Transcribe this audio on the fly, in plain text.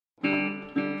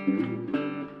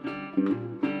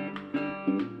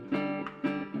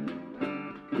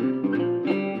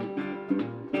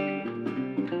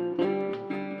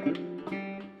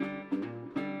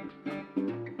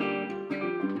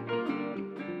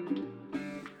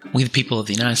We, the people of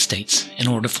the United States, in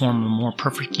order to form a more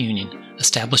perfect union,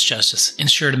 establish justice,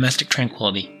 ensure domestic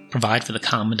tranquility, provide for the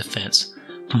common defense,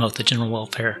 promote the general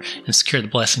welfare, and secure the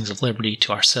blessings of liberty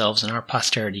to ourselves and our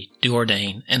posterity, do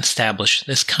ordain and establish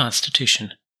this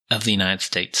Constitution of the United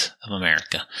States of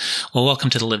America. Well, welcome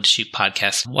to the Live to Shoot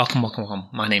podcast. Welcome.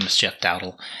 My name is Jeff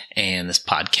Dowdle, and this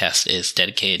podcast is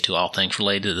dedicated to all things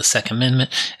related to the Second Amendment,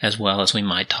 as well as we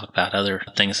might talk about other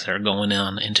things that are going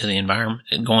on into the environment,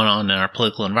 going on in our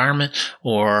political environment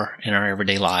or in our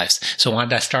everyday lives. So why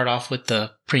did I start off with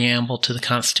the preamble to the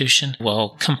Constitution?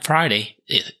 Well, come Friday,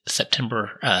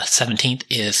 September 17th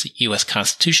is U.S.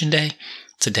 Constitution Day.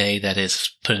 It's a day that is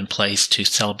put in place to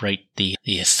celebrate the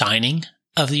signing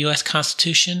of the U.S.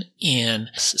 Constitution in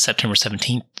September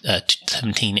 17th,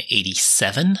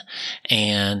 1787.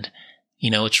 And,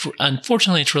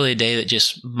 unfortunately, it's really a day that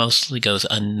just mostly goes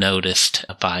unnoticed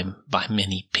by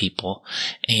many people.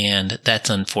 And that's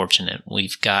unfortunate.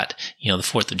 We've got, the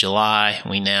 4th of July.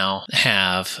 We now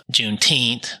have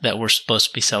Juneteenth that we're supposed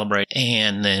to be celebrating.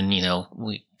 And then,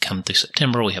 we come through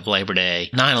September, we have Labor Day.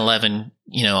 9/11,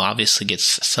 obviously gets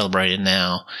celebrated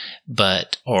now,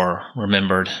 or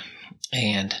remembered.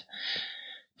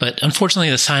 But unfortunately,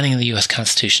 the signing of the U.S.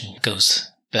 Constitution goes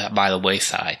by the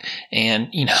wayside. And,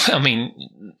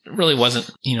 really wasn't,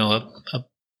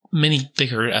 many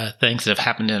bigger things that have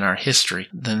happened in our history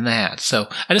than that. So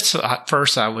I just thought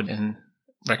first I would, in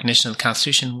recognition of the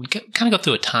Constitution, we kind of go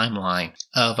through a timeline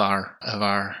of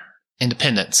our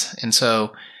independence. And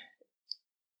so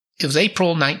it was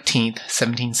April 19th,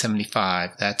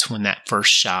 1775. That's when that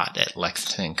first shot at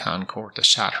Lexington and Concord, the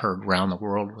shot heard around the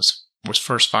world, was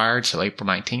first fired. So April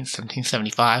 19th,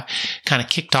 1775, kind of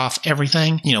kicked off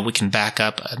everything. We can back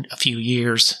up a few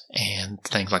years, and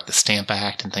things like the Stamp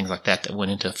Act and things like that went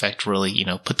into effect really,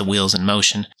 put the wheels in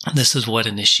motion. This is what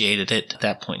initiated it at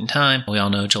that point in time. We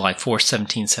all know July 4th,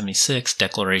 1776,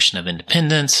 Declaration of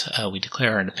Independence. We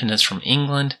declare our independence from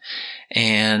England,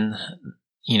 and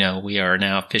we are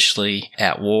now officially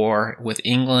at war with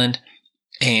England.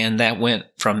 And that went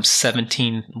from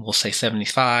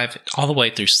 75 all the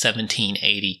way through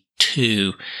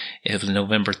 1782. It was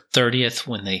November 30th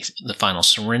when the final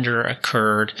surrender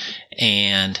occurred,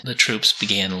 and the troops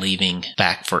began leaving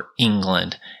back for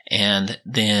England. And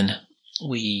then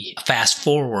we fast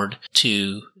forward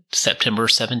to September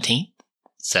 17th,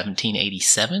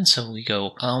 1787. So we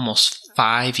go almost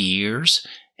 5 years,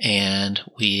 and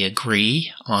we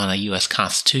agree on a U.S.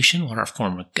 Constitution, what our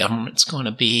form of government's going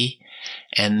to be.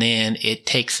 And then it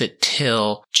takes it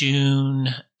till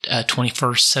June 21st,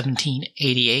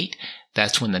 1788.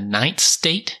 That's when the 9th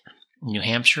state, New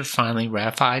Hampshire, finally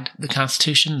ratified the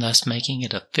Constitution, thus making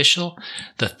it official.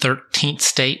 The 13th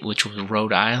state, which was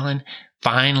Rhode Island,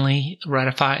 finally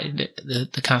ratified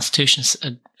the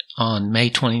Constitution on May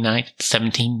 29th,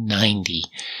 1790.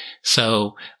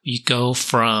 So you go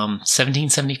from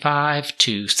 1775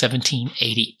 to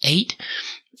 1788.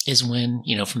 Is when,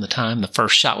 from the time the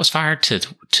first shot was fired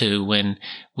to when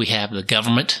we have the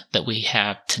government that we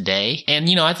have today. And,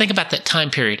 I think about that time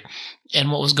period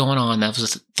and what was going on. That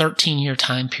was a 13-year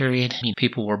time period.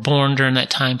 People were born during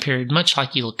that time period, much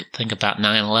like think about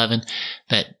 9/11,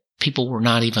 that people were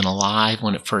not even alive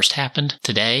when it first happened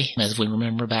today, as we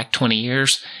remember back 20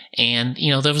 years. And,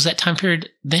 there was that time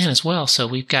period then as well. So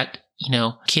we've got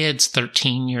kids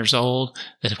 13 years old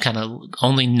that have kind of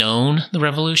only known the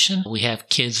revolution. We have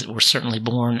kids that were certainly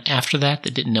born after that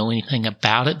didn't know anything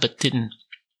about it, but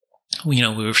we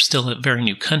were still a very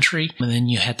new country. And then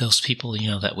you had those people,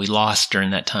 that we lost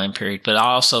during that time period. But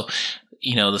also,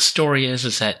 the story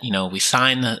is that, we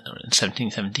signed in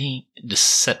 1717,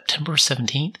 September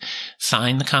 17th,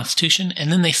 signed the Constitution,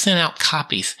 and then they sent out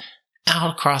copies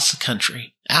out across the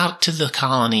country, out to the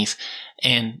colonies.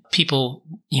 And people,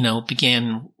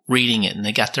 began reading it, and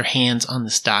they got their hands on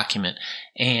this document.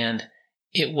 And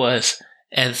it was,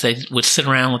 as they would sit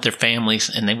around with their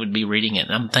families and they would be reading it.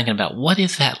 And I'm thinking about, what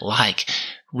is that like,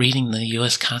 reading the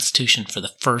U.S. Constitution for the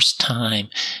first time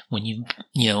when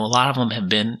a lot of them have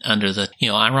been under the,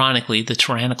 ironically, the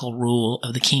tyrannical rule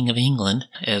of the King of England,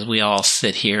 as we all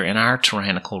sit here in our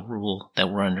tyrannical rule that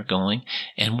we're undergoing,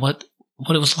 and what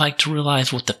it was like to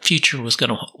realize what the future was going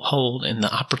to hold and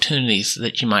the opportunities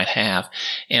that you might have.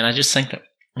 And I just think that,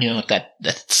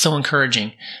 that's so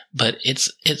encouraging. But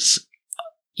it's,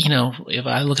 if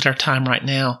I look at our time right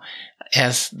now,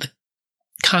 as the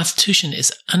Constitution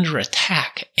is under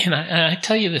attack. And I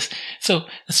tell you this. So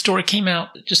the story came out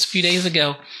just a few days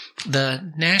ago.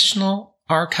 The National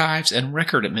Archives and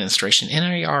Record Administration,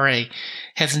 NARA,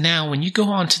 has now, when you go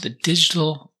onto the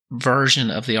digital version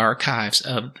of the archives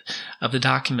of the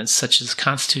documents such as the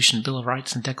Constitution, Bill of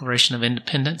Rights, and Declaration of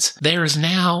Independence, there is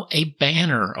now a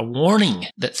banner, a warning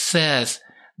that says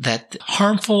that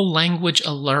harmful language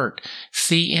alert,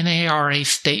 see NARA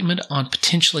statement on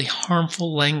potentially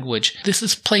harmful language. This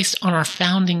is placed on our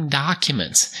founding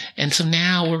documents. And so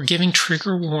now we're giving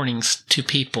trigger warnings to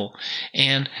people.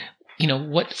 And,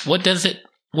 what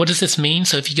does this mean?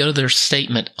 So if you go to their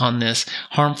statement on this,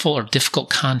 harmful or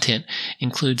difficult content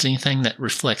includes anything that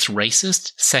reflects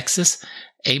racist, sexist,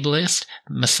 ableist,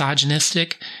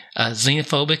 misogynistic,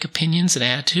 xenophobic opinions and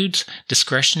attitudes,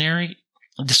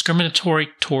 discriminatory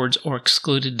towards or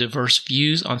excluded diverse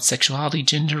views on sexuality,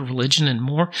 gender, religion, and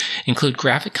more, include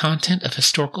graphic content of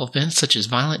historical events such as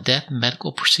violent death,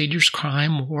 medical procedures,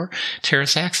 crime, war,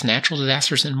 terrorist acts, natural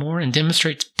disasters, and more, and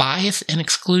demonstrates bias and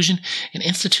exclusion in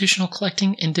institutional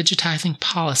collecting and digitizing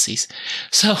policies.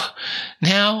 So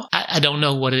now I don't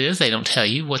know what it is. They don't tell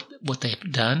you what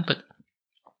they've done, but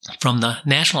from the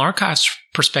National Archives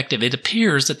perspective, it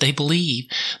appears that they believe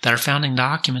that our founding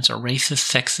documents are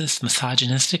racist, sexist,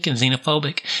 misogynistic, and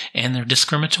xenophobic, and they're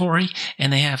discriminatory,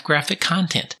 and they have graphic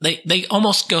content. They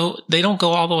don't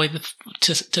go all the way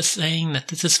to saying that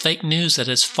this is fake news, that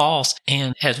it's false,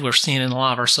 and as we're seeing in a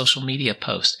lot of our social media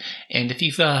posts. And if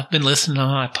you've been listening to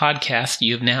my podcast,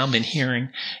 you've now been hearing,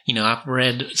 I've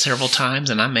read several times,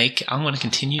 and I'm going to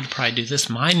continue to probably do this.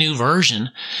 My new version,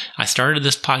 I started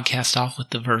this podcast off with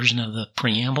the version of the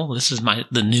preamble. This is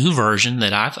the new version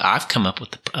that I've come up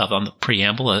with on the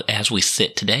preamble as we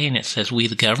sit today, and it says, "We,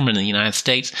 the government of the United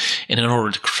States, and in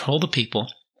order to control the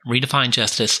people, redefine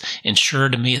justice, ensure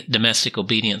domestic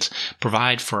obedience,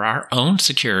 provide for our own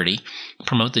security,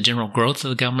 promote the general growth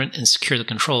of the government, and secure the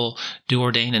control, do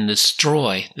ordain and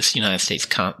destroy this United States,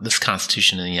 this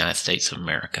Constitution of the United States of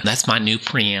America." That's my new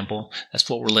preamble. That's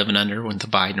what we're living under with the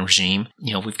Biden regime.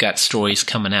 We've got stories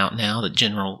coming out now that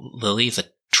General Lilly is a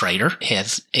traitor,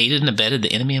 has aided and abetted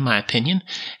the enemy, in my opinion,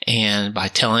 and by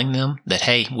telling them that,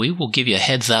 hey, we will give you a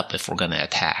heads up if we're going to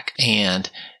attack. And,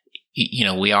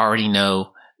 we already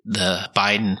know the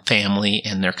Biden family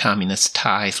and their communist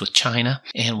ties with China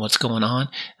and what's going on.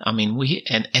 I mean,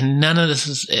 and none of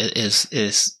this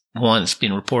is one that's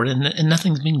being reported, and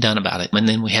nothing's being done about it. And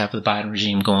then we have the Biden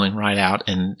regime going right out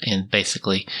and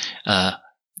basically,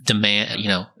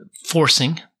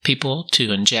 forcing people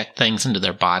to inject things into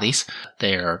their bodies.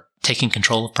 They're taking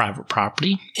control of private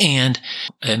property. And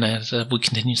as we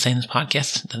continue saying this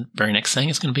podcast, the very next thing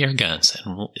is going to be our guns.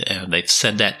 And they've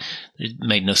said that, they've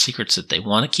made no secrets that they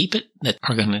want to keep it, that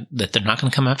they're not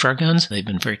going to come after our guns. They've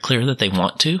been very clear that they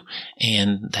want to,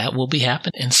 and that will be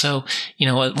happening. And so,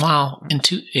 while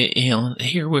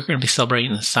here we're going to be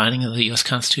celebrating the signing of the U.S.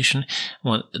 Constitution,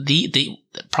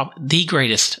 the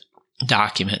greatest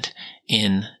document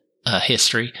in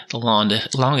history, the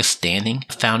longest standing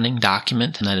founding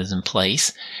document that is in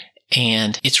place.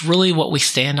 And it's really what we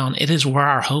stand on. It is where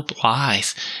our hope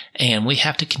lies. And we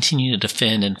have to continue to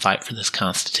defend and fight for this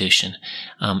Constitution,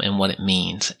 and what it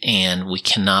means. And we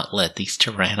cannot let these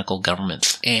tyrannical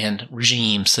governments and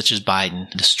regimes such as Biden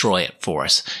destroy it for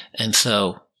us. And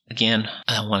so, again,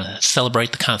 I want to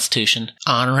celebrate the Constitution,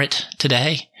 honor it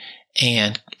today,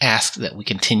 and ask that we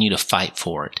continue to fight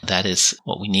for it. That is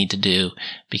what we need to do,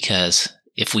 because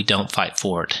if we don't fight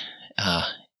for it,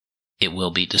 it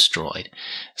will be destroyed.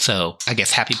 So I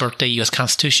guess happy birthday, U.S.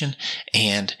 Constitution.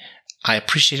 And I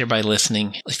appreciate everybody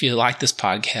listening. If you like this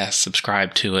podcast,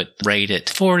 subscribe to it, rate it,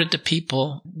 forward it to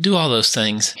people, do all those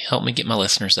things. Help me get my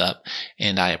listeners up.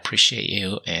 And I appreciate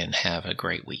you, and have a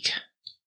great week.